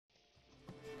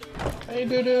Hey,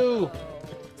 Doo-Doo!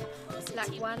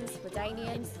 Black ones,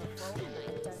 Redanians.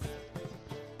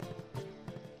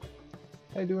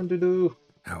 How you doing, Doo-Doo?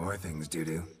 How are things,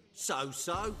 Doo-Doo?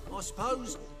 So-so, I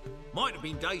suppose. Might have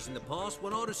been days in the past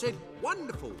when I'd have said,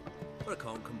 wonderful. But I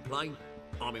can't complain.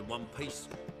 I'm in one piece.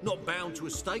 Not bound to a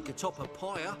stake atop a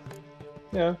pyre.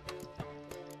 Yeah.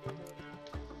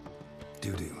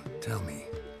 Doo-Doo, tell me.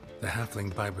 The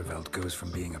halfling Biberveld goes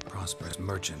from being a prosperous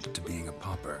merchant to being a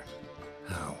pauper.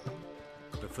 How?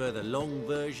 Prefer the long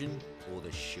version or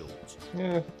the short?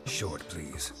 Yeah. Short,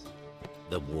 please.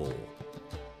 The war.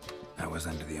 I was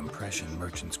under the impression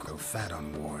merchants grow fat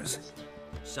on wars.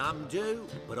 Some do,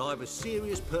 but I have a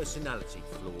serious personality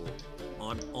flaw.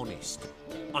 I'm honest.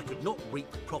 I could not reap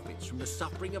profits from the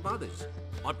suffering of others.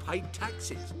 I paid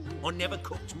taxes. I never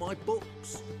cooked my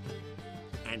books.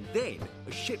 And then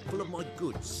a ship full of my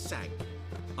goods sank.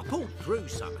 I pulled through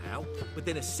somehow, but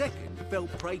then a second fell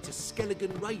prey to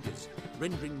skeleton raiders,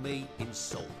 rendering me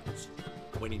insolvent.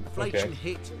 When inflation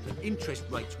hit and interest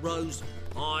rates rose,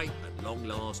 I, at long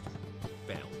last,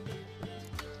 fell.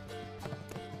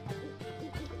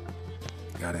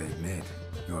 Gotta admit,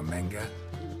 your manga,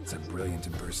 it's a brilliant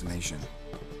impersonation.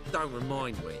 Don't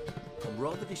remind me. I'm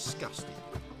rather disgusted.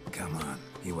 Come on,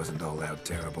 he wasn't all out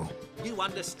terrible. You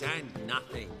understand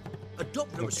nothing. A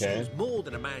doctor assumes more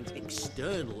than a man's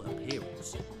external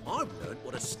appearance. I've learned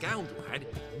what a scoundrel had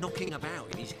knocking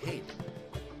about in his head.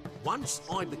 Once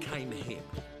I became him,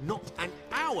 not an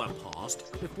hour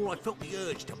passed before I felt the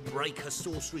urge to break a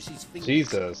sorceress's fingers.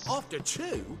 Jesus. After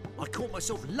two, I caught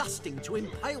myself lusting to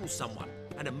impale someone,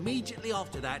 and immediately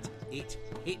after that, it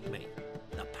hit me.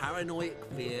 The paranoid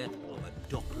fear of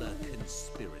a Doppler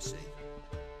conspiracy.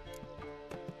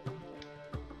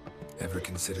 Ever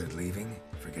considered leaving?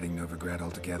 Forgetting Novigrad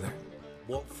altogether?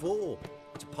 What for?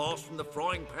 To pass from the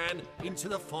frying pan into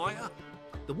the fire?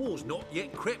 The war's not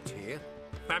yet crept here.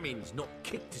 Famine's not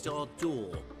kicked at our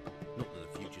door. Not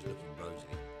that the future's looking rosy.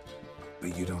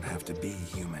 But you don't have to be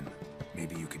human.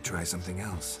 Maybe you could try something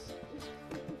else.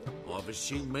 I've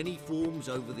assumed many forms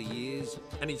over the years,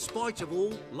 and in spite of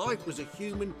all, life as a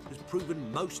human has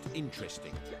proven most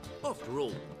interesting. After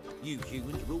all, you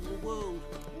humans rule the world.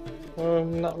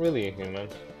 Not really a human.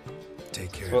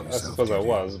 Take care Well, of I yourself. suppose I Doo-Doo.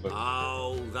 was, but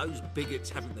Oh, those bigots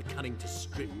haven't the cunning to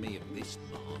strip me of this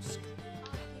mask.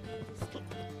 For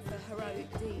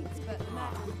heroic deeds, but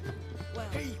madam, well,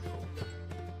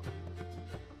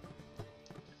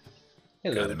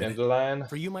 hello, Got a minute? Dandelion.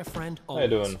 For you, my friend, How you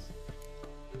doing?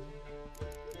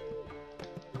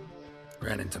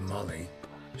 Ran into Molly.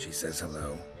 She says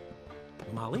hello.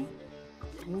 Molly?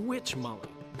 Which Molly?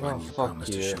 Oh, And you fuck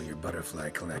promised to you. show your butterfly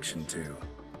collection too.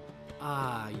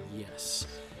 Ah, yes.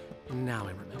 Now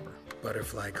I remember.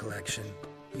 Butterfly collection?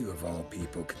 You of all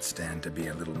people could stand to be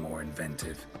a little more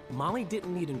inventive. Molly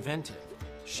didn't need inventive.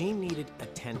 She needed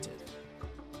attentive.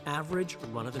 Average,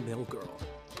 run-of-the-mill girl.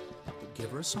 But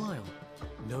give her a smile.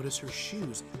 Notice her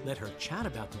shoes. Let her chat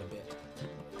about them a bit.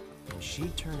 And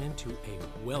she'd turn into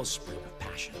a wellspring of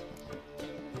passion.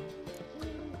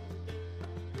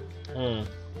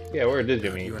 Yeah, where did you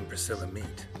How'd meet? you and Priscilla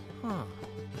meet? Huh.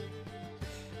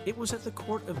 It was at the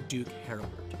court of Duke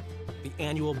Harold, the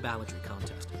annual balladry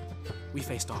contest. We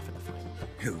faced off in the final.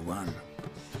 Who won?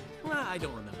 I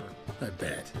don't remember. I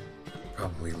bet.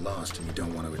 Probably lost and you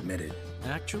don't want to admit it.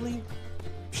 Actually,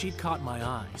 she'd caught my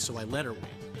eye, so I let her win.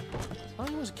 I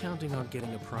was counting on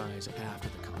getting a prize after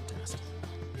the contest.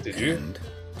 Did you? And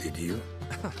did you?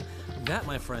 That,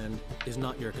 my friend, is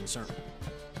not your concern.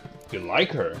 You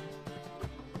like her?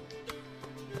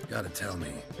 Gotta tell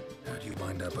me, how'd you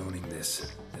wind up owning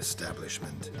this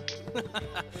establishment?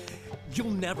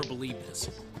 You'll never believe this.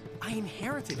 I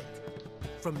inherited it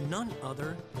from none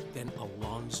other than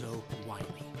Alonzo Wiley,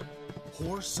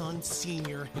 Whoreson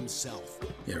Sr. himself.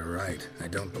 You're right, I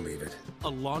don't believe it.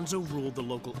 Alonzo ruled the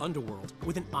local underworld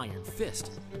with an iron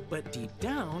fist, but deep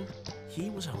down, he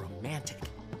was a romantic,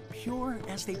 pure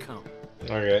as they come.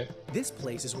 Okay. This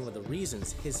place is one of the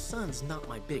reasons his son's not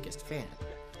my biggest fan.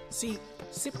 See,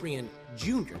 Cyprian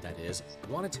Jr., that is,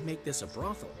 wanted to make this a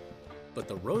brothel, but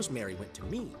the Rosemary went to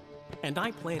me, and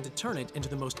I planned to turn it into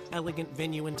the most elegant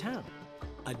venue in town.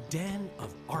 A den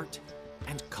of art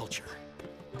and culture.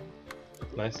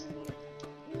 Nice.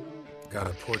 Got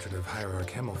a portrait of Hierarch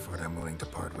Himmelford I'm willing to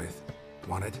part with.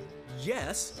 Want it?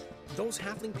 Yes, those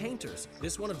halfling painters.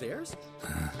 This one of theirs?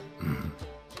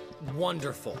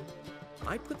 Wonderful.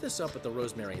 I put this up at the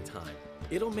Rosemary in time.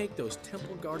 It'll make those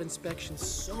temple guard inspections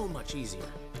so much easier.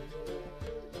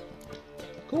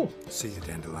 Cool. See you,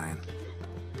 Dandelion.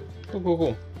 Cool, cool,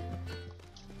 cool.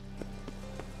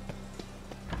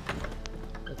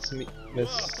 Let's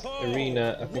Miss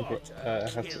Irina, I think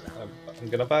I'm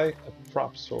gonna buy a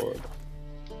prop sword.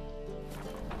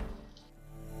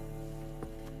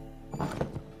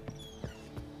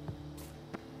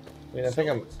 I mean, I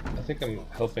think I'm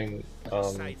helping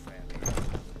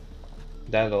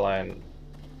Dandelion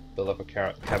build up a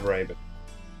cabaret, but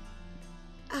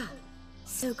Ah,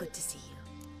 so good to see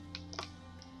you.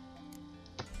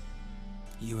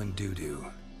 You and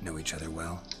Dudu know each other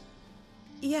well?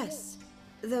 Yes,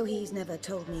 though he's never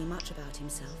told me much about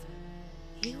himself.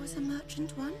 He was a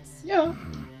merchant once? yeah.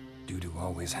 Dudu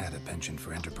always had a penchant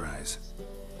for enterprise.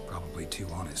 Probably too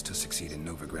honest to succeed in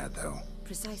Novigrad, though.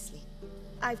 Precisely.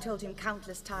 I've told him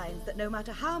countless times that no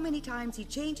matter how many times he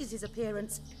changes his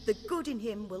appearance, the good in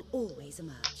him will always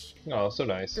emerge. Oh, so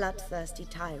nice. Bloodthirsty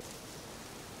tyrant.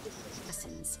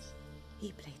 Assassins.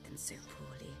 He played them so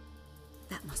poorly.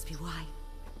 That must be why.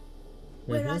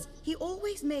 Whereas he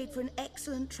always made for an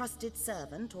excellent trusted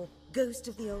servant or ghost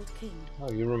of the old king.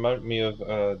 Oh, you remind me of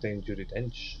Dame Judi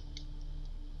Dench.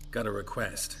 Got a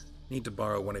request. Need to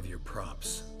borrow one of your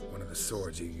props. One of the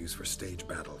swords you use for stage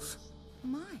battles.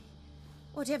 My.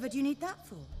 Whatever do you need that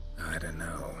for? I don't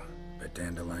know, but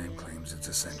Dandelion claims it's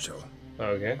essential.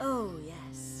 Okay. Oh,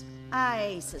 yes.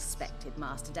 I suspected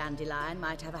Master Dandelion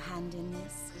might have a hand in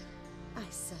this. I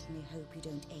certainly hope you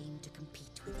don't aim to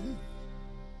compete with me.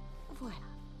 Voilà.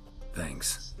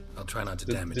 Thanks. I'll try not to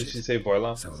damage Did it. she say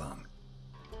voila? So long.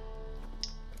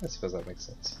 I suppose that makes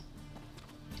sense.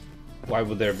 Why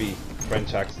would there be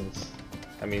French accents?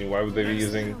 I mean, why would they be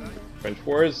using French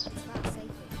words?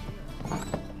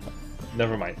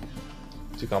 Never mind.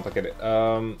 Too complicated.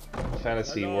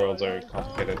 Fantasy worlds are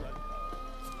complicated.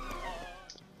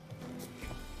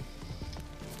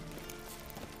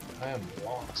 I am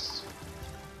lost.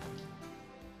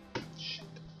 Shit.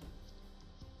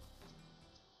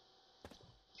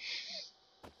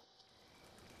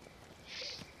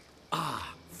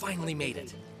 Ah, finally made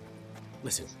it.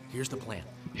 Listen, here's the plan.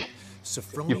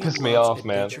 Sophronia You pissed me loves off,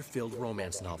 man. adventure-filled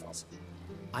romance novels.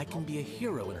 I can be a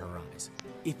hero in her eyes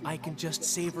if I can just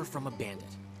save her from a bandit.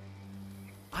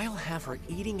 I'll have her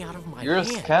eating out of my You're a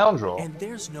hand, scoundrel. and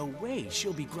there's no way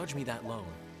she'll begrudge me that loan.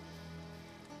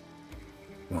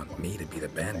 Want me to be the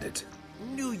bandit?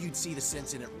 Knew you'd see the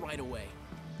sense in it right away.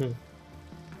 Are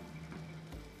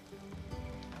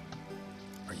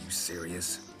you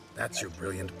serious? That's your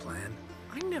brilliant plan?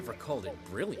 I never called it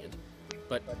brilliant,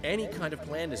 but any kind of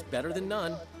plan is better than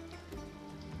none.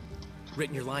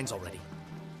 Written your lines already,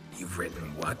 You've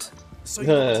written what? so you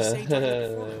know what to say during the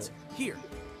performance. Here,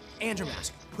 and your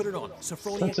mask. Put it on.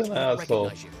 Sophronia Such an can't asshole.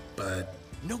 recognize you. But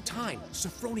No time.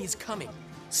 Sophronia's coming.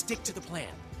 Stick to the plan.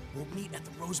 We'll meet at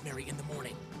the Rosemary in the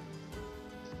morning.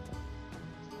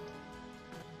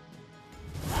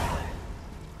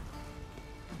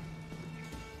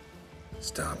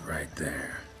 stop right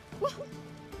there.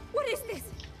 What is this?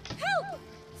 Help!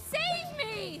 Save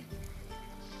me!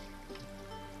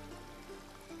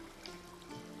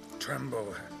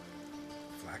 Tremble,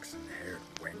 flaxen-haired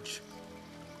wench.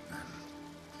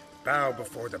 Bow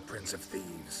before the Prince of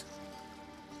Thieves.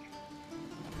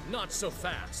 Not so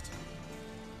fast.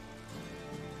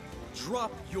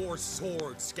 Drop your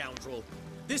sword, scoundrel.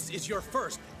 This is your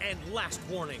first and last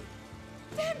warning.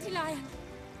 Dandelion!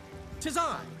 'Tis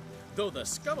I, though the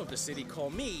scum of the city call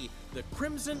me the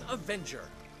Crimson Avenger.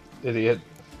 Idiot.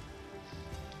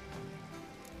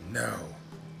 No,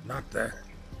 not the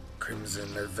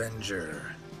Crimson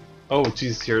Avenger. Oh,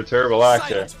 jeez, you're a terrible actor.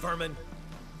 Silence, vermin!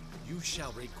 You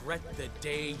shall regret the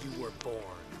day you were born.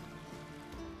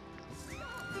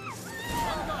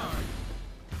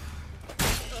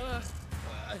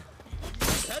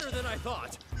 Better than I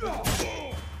thought.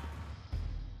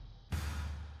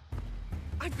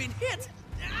 I've been hit!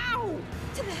 Ow!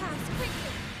 To the house,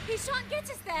 quickly! He shan't get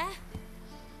us there!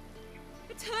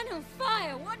 Eternal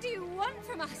fire, what do you want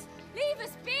from us? Leave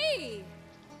us be!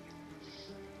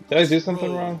 Did I do something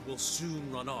Rogue wrong? will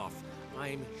soon run off.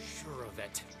 I'm sure of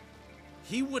it.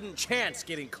 He wouldn't chance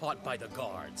getting caught by the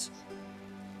guards.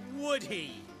 Would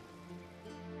he?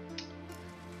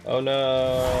 Oh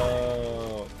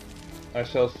no! I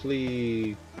shall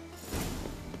flee.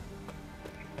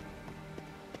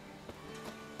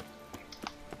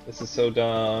 This is so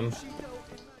dumb.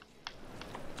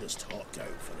 Just hopped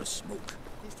out for a smoke.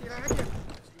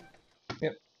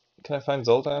 Yep. Can I find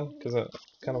Zoltan? Because I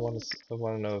kind of want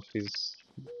to know if he's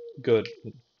good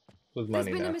with There's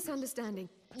money been a now. misunderstanding.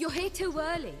 You're here too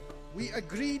early. We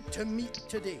agreed to meet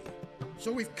today,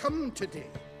 so we've come today.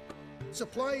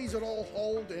 Supplies are all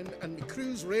hauled in and the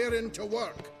crew's raring to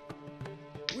work.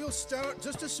 We'll start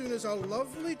just as soon as our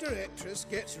lovely directress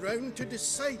gets round to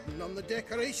deciding on the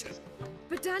decoration.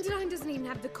 But Dandelion doesn't even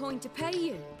have the coin to pay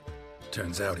you.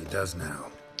 Turns out he does now,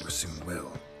 or soon will.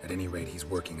 At any rate, he's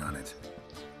working on it.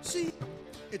 See,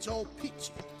 it's all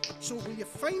peachy. So will you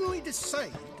finally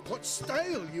decide what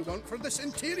style you want for this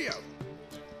interior?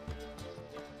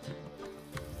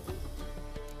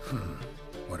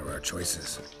 What are our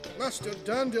choices? Master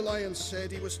Dandelion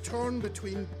said he was torn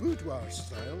between boudoir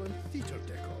style and theatre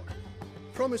decor.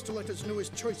 Promised to let us know his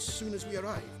choice as soon as we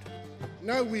arrived.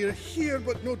 Now we're here,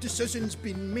 but no decision's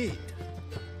been made.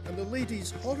 And the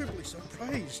lady's horribly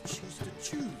surprised she's to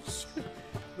choose.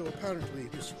 Though apparently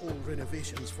this whole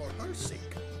renovation's for her sake.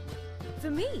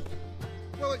 For me?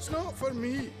 Well, it's not for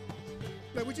me.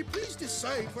 Now, would you please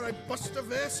decide where I bust a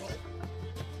vessel?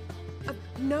 I've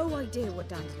no idea what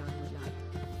Dandelion would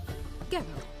like.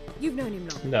 Geralt, you've known him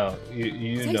long. No,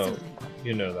 you Say know, something.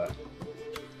 you know that.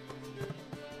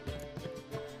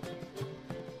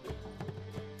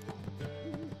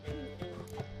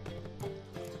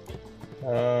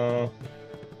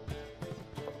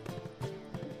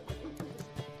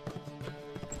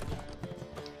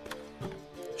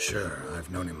 Sure, I've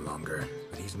known him longer,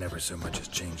 but he's never so much as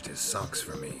changed his socks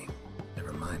for me.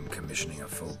 Never mind commissioning a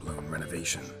full-blown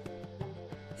renovation.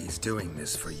 He's doing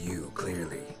this for you,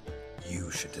 clearly.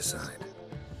 You should decide.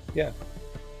 Yeah.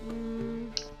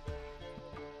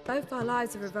 Both our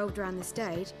lives have revolved around the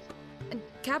stage, and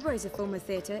Cabaret's a form of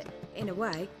theatre, in a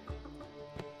way.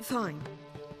 Fine.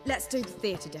 Let's do the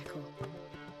theatre decor.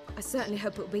 I certainly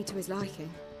hope it'll be to his liking.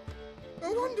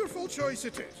 A wonderful choice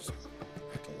it is.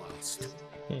 At last.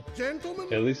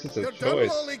 Gentlemen, At least it's a you're done choice.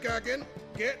 lollygagging.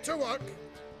 Get to work.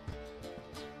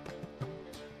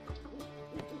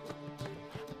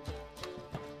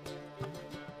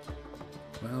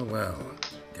 Well, well.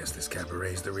 Guess this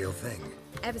cabaret's the real thing.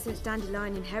 Ever since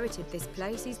Dandelion inherited this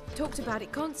place, he's talked about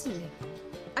it constantly.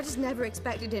 I just never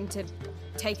expected him to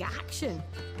take action.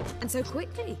 And so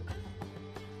quickly.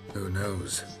 Who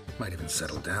knows? Might even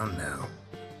settle down now.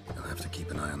 He'll have to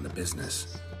keep an eye on the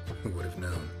business. Who would have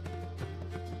known?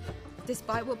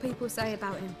 Despite what people say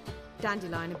about him,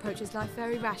 Dandelion approaches life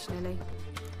very rationally.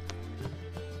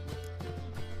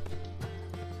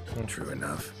 True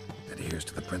enough. Adheres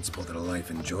to the principle that a life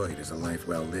enjoyed is a life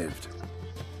well lived.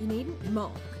 You needn't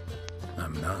mock.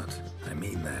 I'm not. I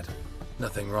mean that.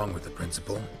 Nothing wrong with the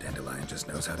principle. Dandelion just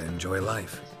knows how to enjoy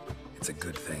life. It's a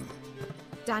good thing.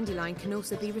 Dandelion can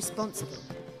also be responsible.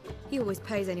 He always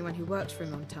pays anyone who works for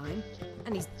him on time,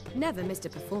 and he's never missed a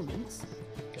performance.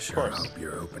 Sure, course. hope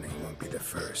your opening won't be the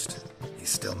first. He's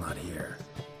still not here.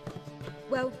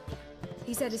 Well,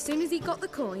 he said as soon as he got the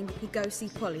coin, he'd go see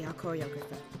Polly, our choreographer.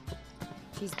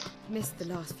 She's missed the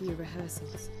last few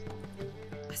rehearsals.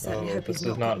 I certainly hope this he's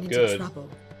is not not getting into good. trouble.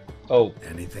 Oh,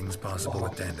 Anything's possible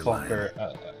with Dandelion.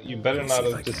 fucker. You better Let me not see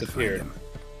if have I can't find disappeared. him.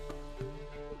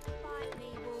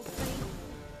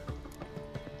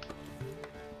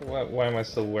 Why am I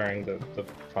still wearing the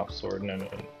prop sword? No.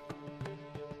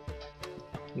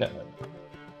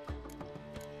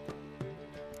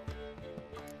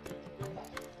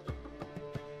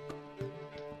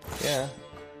 Yeah.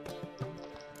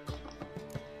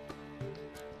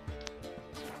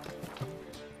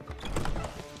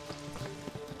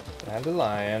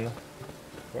 Dandelion,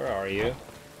 where are you?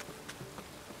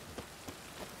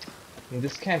 I mean,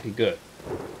 this can't be good.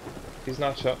 He's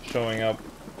not showing up.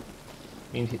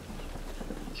 I mean, he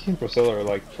and Priscilla are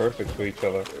like perfect for each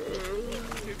other.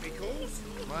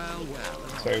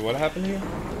 Sorry, what happened here?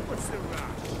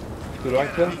 Who do I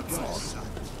kill?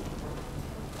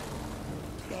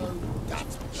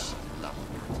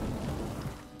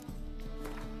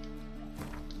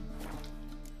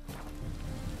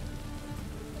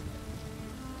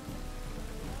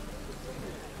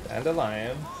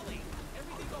 Dandelion.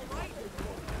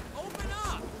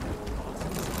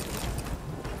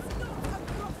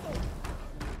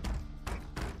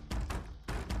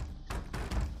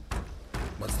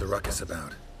 What's the ruckus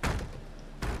about?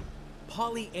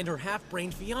 Polly and her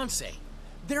half-brained fiancé.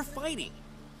 They're fighting.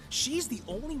 She's the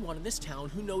only one in this town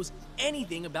who knows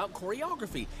anything about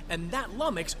choreography, and that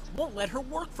lummox won't let her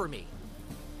work for me.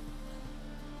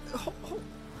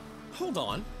 Hold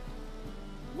on.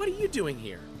 What are you doing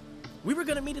here? We were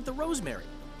gonna meet at the Rosemary.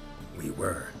 We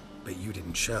were, but you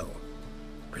didn't show.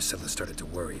 Priscilla started to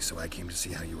worry, so I came to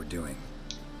see how you were doing.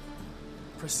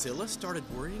 Priscilla started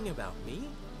worrying about me?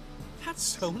 That's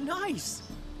so nice.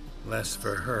 Less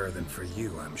for her than for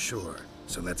you, I'm sure.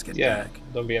 So let's get Yeah, back.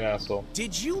 don't be an asshole.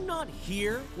 Did you not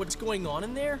hear what's going on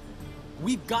in there?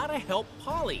 We've gotta help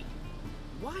Polly.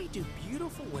 Why do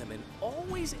beautiful women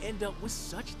always end up with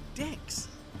such dicks?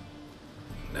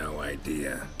 No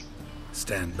idea.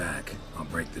 Stand back. I'll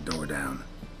break the door down.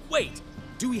 Wait,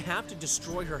 Do we have to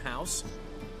destroy her house?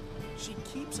 She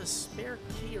keeps a spare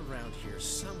key around here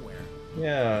somewhere.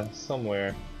 Yeah,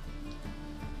 somewhere.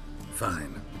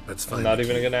 Fine. Let's find I'm not the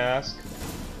even key. gonna ask.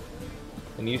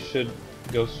 And you should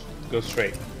go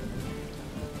straight.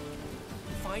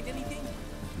 Find anything?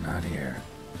 Not here.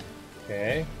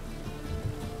 Okay.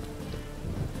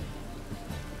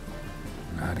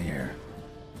 Not here.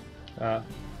 The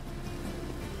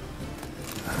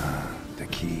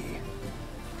key.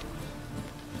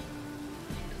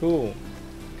 Cool.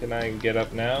 Can I get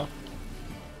up now?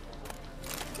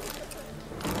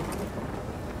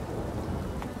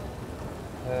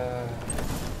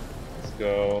 Let's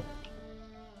go.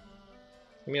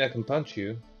 I mean, I can punch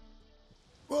you.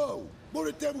 Whoa! What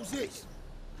the devil's this?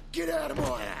 Get out of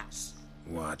my house!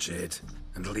 Watch it,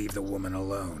 and leave the woman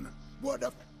alone. What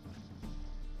the...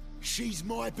 She's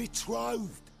my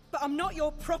betrothed. But I'm not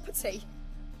your property.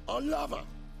 I love her.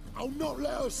 I'll not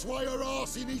let her sway her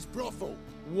ass in his brothel.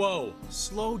 Whoa,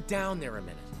 slow down there a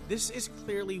minute. This is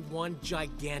clearly one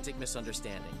gigantic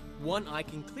misunderstanding. One I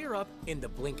can clear up in the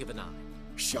blink of an eye.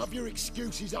 Shove your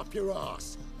excuses up your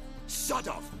ass. Sod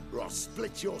off, or I'll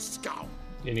split your skull.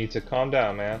 You need to calm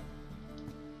down, man.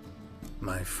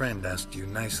 My friend asked you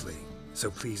nicely, so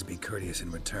please be courteous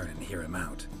in return and hear him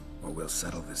out, or we'll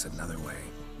settle this another way.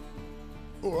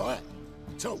 All right,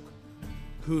 talk.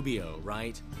 Hubio,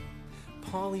 right?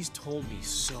 Polly's told me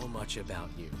so much about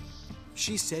you.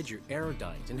 She said you're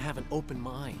erudite and have an open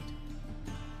mind.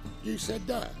 You said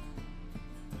that?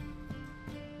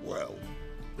 Well,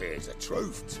 there's a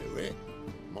truth to it.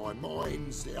 My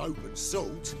mind's the open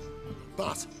salt,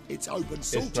 but it's open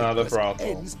salt not a brothel.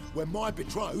 ends when my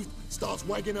betrothed starts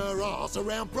wagging her ass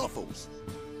around brothels.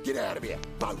 Get out of here,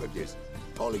 both of you.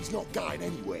 Polly's not going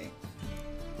anywhere.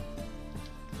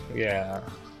 Yeah.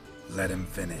 Let him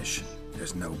finish.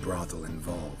 There's no brothel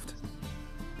involved.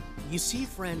 You see,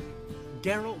 friend,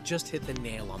 Geralt just hit the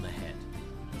nail on the head.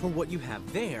 For what you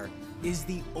have there is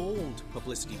the old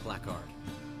publicity placard.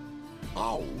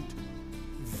 Old?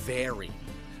 Very.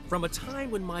 From a time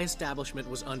when my establishment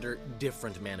was under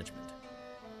different management.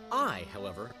 I,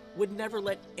 however, would never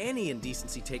let any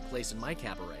indecency take place in my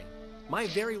cabaret. My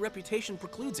very reputation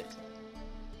precludes it.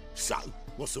 So,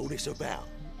 what's all this about?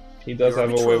 He does Your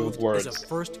have a way with betrothed words. is a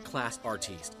first-class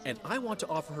artiste, and I want to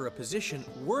offer her a position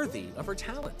worthy of her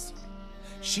talents.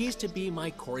 She's to be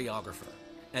my choreographer,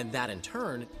 and that in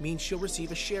turn means she'll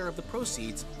receive a share of the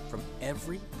proceeds from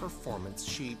every performance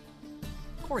she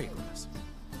choreographs.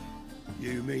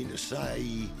 You mean to say...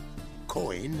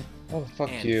 coin? Oh,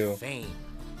 fuck And you. fame.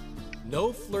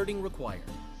 No flirting required.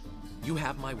 You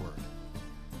have my word.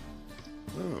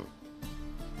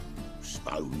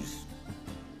 Suppose...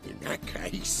 in that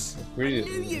case... Greedy,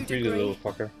 knew you'd greedy agree. little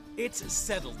fucker. It's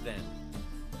settled then.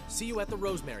 See you at the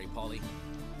Rosemary, Polly.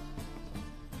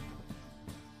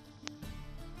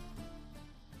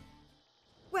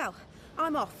 Well,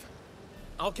 I'm off.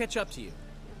 I'll catch up to you.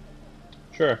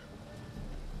 Sure.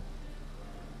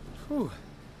 Whew.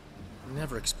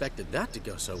 Never expected that to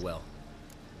go so well.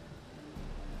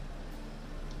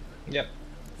 Yep.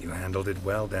 You handled it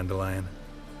well, Dandelion.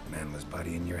 Man was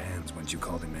body in your hands once you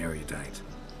called him erudite.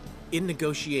 In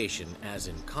negotiation, as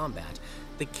in combat,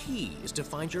 the key is to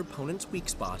find your opponent's weak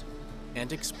spot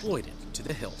and exploit it to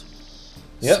the hilt.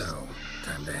 Yep. So,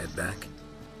 time to head back?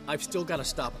 I've still got to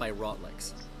stop by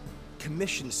Rotlick's.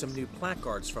 Commissioned some new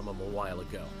placards from him a while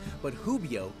ago, but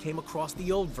Hubio came across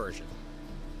the old version.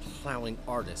 Plowing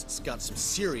artists got some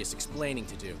serious explaining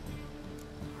to do.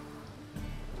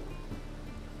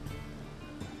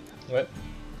 What?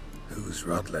 Who's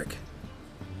Rotlick?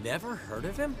 Never heard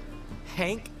of him?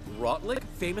 Hank Rotlick,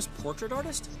 famous portrait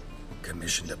artist?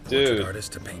 Commissioned a portrait Dude.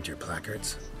 artist to paint your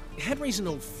placards? Henry's an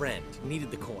old friend,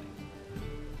 needed the coin.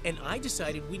 And I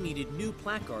decided we needed new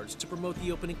placards to promote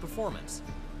the opening performance.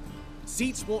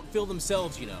 Seats won't fill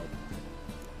themselves, you know.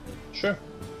 Sure.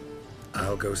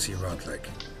 I'll go see Rotlick.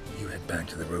 You head back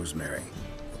to the Rosemary.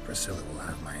 Priscilla will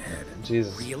have my head.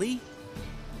 Jesus. Really?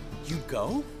 You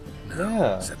go? No,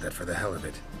 Yeah. said that for the hell of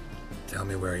it. Tell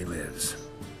me where he lives.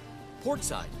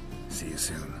 Portside. See you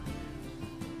soon.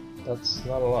 That's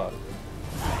not a lot.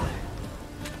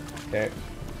 Okay.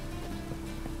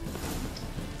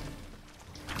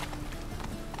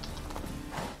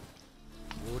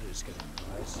 Water's getting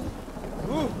nice.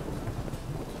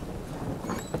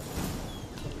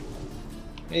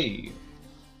 Hey.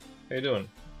 How you doing?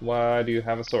 Why do you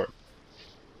have a sword?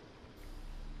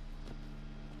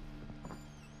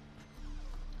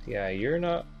 Yeah, you're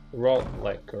not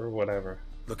Rotlick or whatever.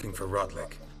 Looking for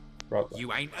Rotlick. Rotlick.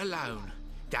 You ain't alone.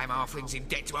 Damn halfling's in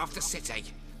debt to half the city,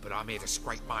 but I'm here to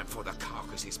scrape mine before the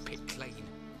carcass is picked clean.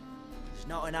 There's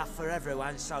not enough for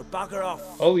everyone, so bugger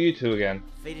off. Oh, you two again.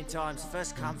 Feeding time's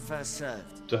first come, first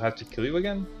served. Do I have to kill you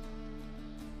again?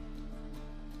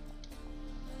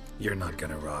 You're not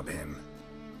gonna rob him.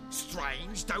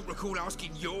 Strange, don't recall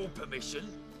asking your permission.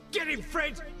 Get him,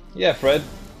 Fred! Yeah, Fred.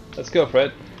 Let's go,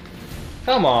 Fred.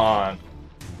 Come on.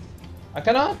 I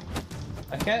cannot.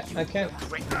 I can't.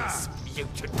 Reckless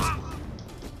mutant.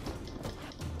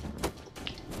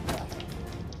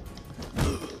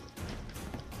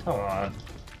 Come on.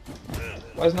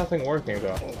 Why is nothing working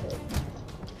though?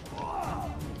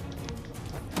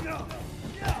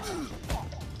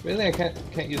 Really, I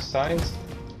can't use signs?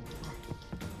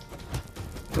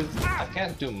 'Cause I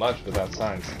can't do much without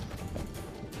signs.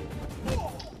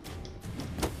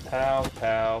 Pow,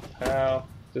 pow, pow.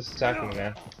 Just attack me,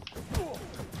 man.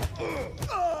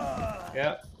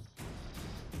 Yep.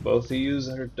 Both of yous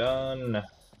are done.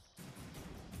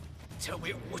 Tell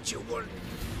me what you want,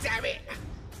 damn it!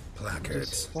 Placards.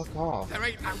 Just fuck off. There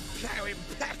ain't no ploughing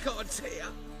placards here.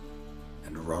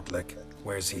 And Rotlick,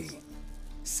 where's he?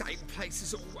 Same place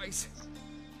as always.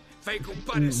 Bagel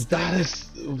butter state. That is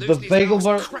the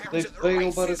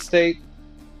bagel butter state.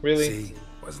 Really? See,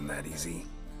 wasn't that easy?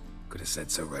 Could have said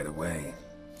so right away.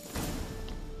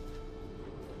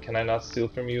 Can I not steal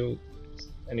from you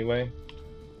anyway?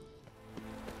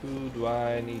 Who do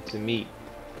I need to meet?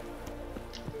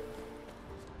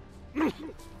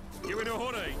 You in a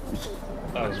hurry?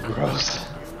 That was gross.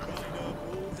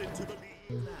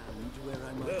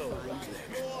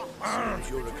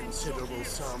 You're a considerable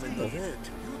psalm in the head.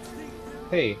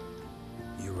 Hey.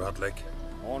 You Rotlick?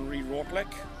 Henri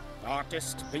Rotlick,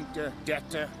 artist, painter,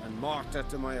 debtor, and martyr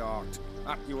to my art.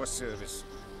 At your service.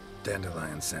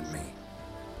 Dandelion sent me.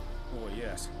 Oh,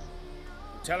 yes.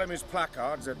 Tell him his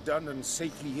placards are done and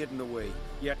safely hidden away.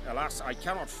 Yet, alas, I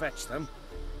cannot fetch them.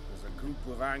 As a group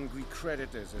of angry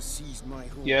creditors has seized my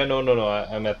home. Yeah, no,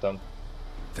 I met them.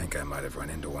 Think I might have run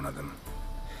into one of them.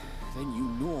 Then you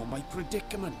know my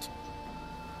predicament.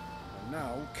 And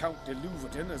now, Count de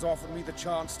Louverton has offered me the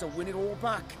chance to win it all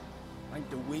back. I'm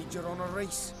to wager on a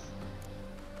race.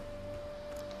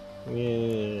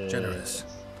 Yeah. Generous.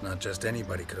 Not just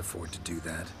anybody could afford to do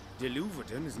that. De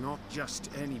Louverton is not just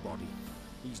anybody.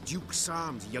 He's Duke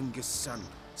Sam's youngest son.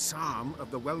 Sam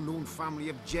of the well-known family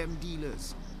of gem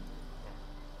dealers.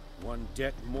 One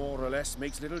debt more or less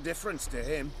makes little difference to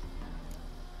him.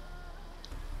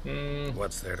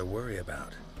 What's there to worry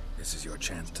about? This is your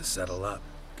chance to settle up,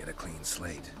 get a clean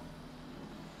slate.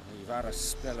 We've had a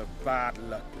spell of bad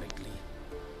luck lately.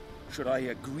 Should I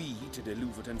agree to de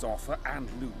Louverton's offer and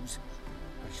lose,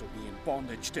 I shall be in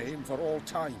bondage to him for all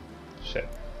time. Shit.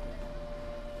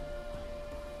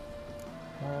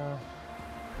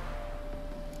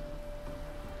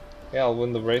 Yeah, I'll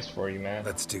win the race for you, man.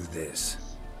 Let's do this.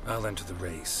 I'll enter the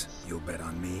race. You'll bet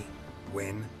on me,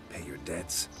 win, pay your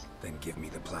debts, then give me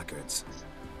the placards.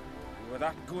 You were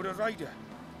that good a rider?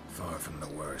 Far from the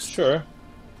worst. Sure.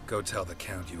 Go tell the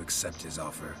Count you accept his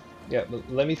offer. Yeah, but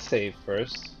let me save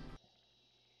first.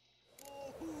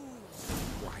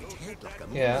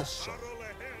 Yeah.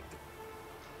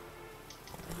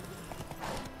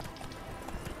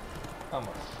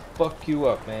 I'ma fuck you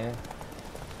up, man.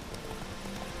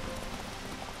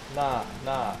 Nah.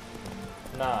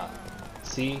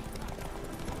 See?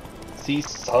 See,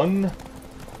 son?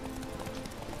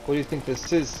 What do you think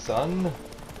this is, son?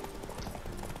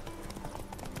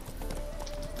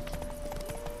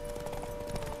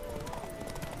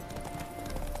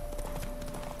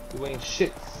 You ain't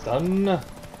shit, son.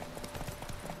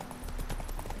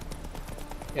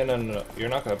 Yeah, no. You're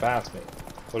not gonna pass me.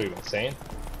 What are you insane?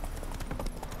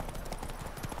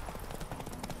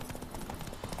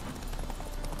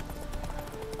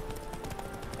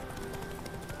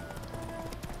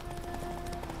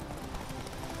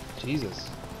 Jesus.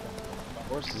 My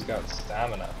horse has got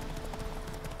stamina.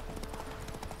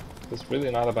 It's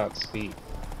really not about speed.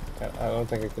 I don't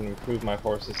think I can improve my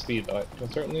horse's speed, but I can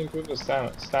certainly improve his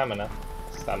stamina.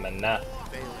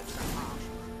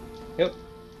 Yep.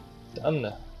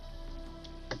 Done.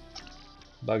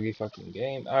 Buggy fucking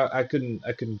game. I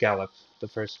couldn't gallop the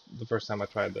first time I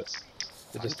tried this.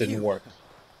 It just didn't work.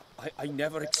 I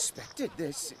never expected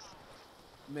this.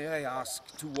 May I ask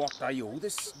to what I owe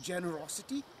this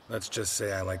generosity? Let's just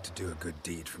say I like to do a good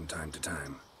deed from time to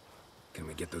time. Can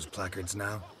we get those placards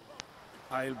now?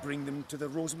 I'll bring them to the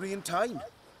Rosemary in time.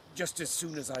 Just as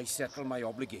soon as I settle my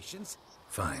obligations.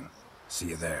 Fine. See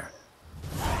you there.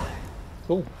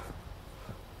 Cool.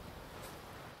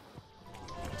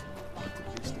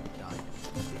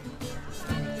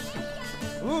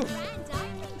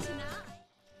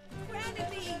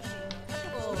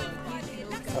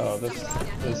 Oh,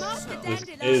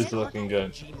 this is looking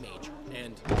good.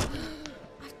 And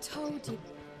I told you.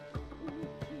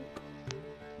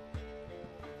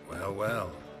 Well,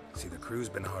 well. See, the crew's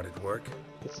been hard at work.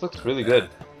 This looks really good.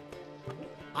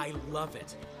 I love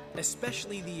it.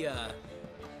 Especially the,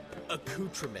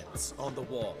 accoutrements on the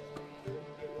wall.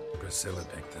 Priscilla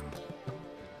picked them.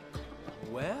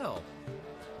 Well,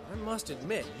 I must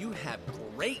admit, you have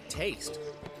great taste.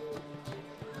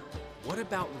 What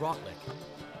about Rotlick?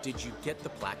 Did you get the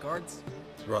placards?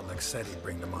 Rotlick said he'd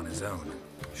bring them on his own.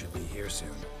 Should be here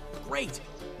soon. Great!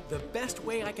 The best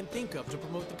way I can think of to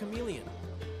promote the chameleon.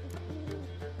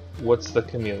 What's the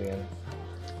chameleon?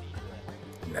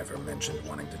 Never mentioned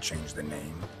wanting to change the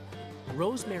name.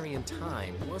 Rosemary in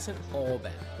Time wasn't all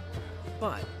bad,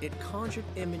 but it conjured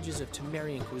images of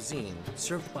Temerian cuisine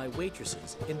served by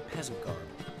waitresses in peasant garb.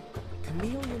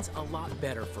 Chameleon's a lot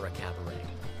better for a cabaret,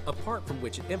 apart from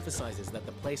which it emphasizes that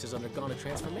the place has undergone a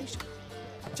transformation.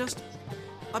 Just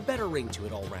a better ring to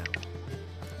it all round.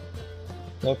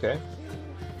 Okay.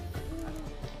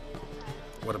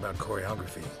 What about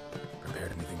choreography?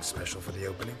 Prepared anything special for the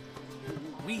opening?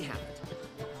 We haven't.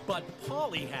 But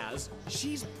Polly has.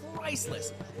 She's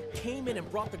priceless. Came in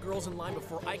and brought the girls in line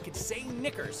before I could say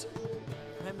knickers.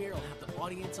 Premier will have the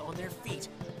audience on their feet,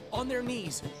 on their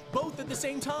knees, both at the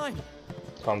same time.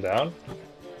 Calm down.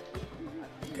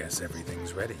 Guess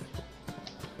everything's ready.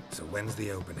 So when's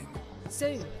the opening?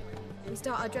 Soon. We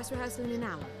start our dress rehearsal in an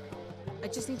hour. I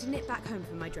just need to nip back home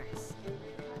for my dress.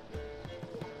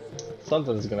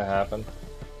 Something's gonna happen.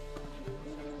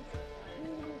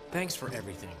 Thanks for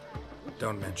everything.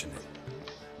 Don't mention it.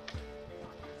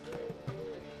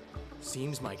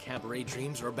 Seems my cabaret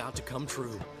dreams are about to come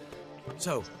true.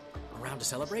 So, around to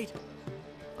celebrate?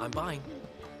 I'm buying.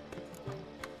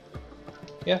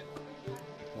 Yeah.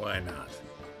 Why not?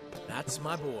 That's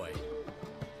my boy.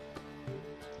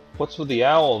 What's with the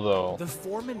owl, though? The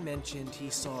foreman mentioned he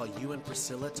saw you and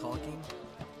Priscilla talking.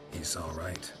 He's all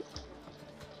right.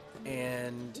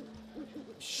 And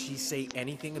she say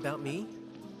anything about me?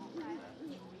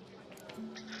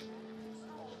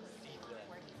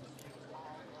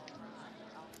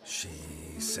 She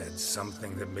said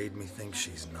something that made me think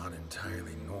she's not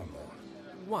entirely normal.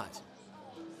 What?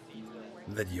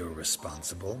 That you're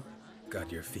responsible,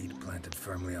 got your feet planted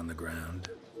firmly on the ground.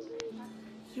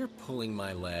 You're pulling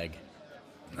my leg.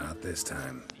 Not this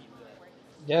time.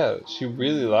 Yeah, she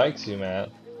really likes you,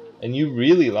 man. And you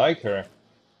really like her.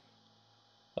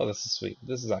 Oh, this is sweet.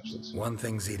 This is actually sweet. One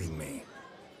thing's eating me.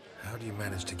 How do you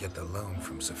manage to get the loan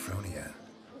from Sophronia?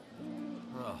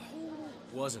 Oh,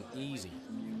 wasn't easy.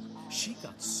 She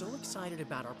got so excited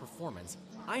about our performance,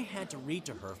 I had to read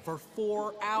to her for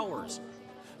 4 hours.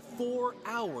 4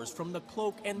 hours from the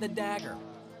Cloak and the Dagger.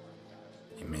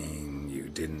 You mean you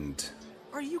didn't...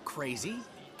 Are you crazy?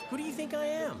 Who do you think I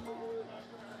am?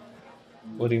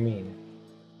 What do you mean?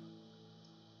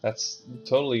 That's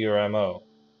totally your MO.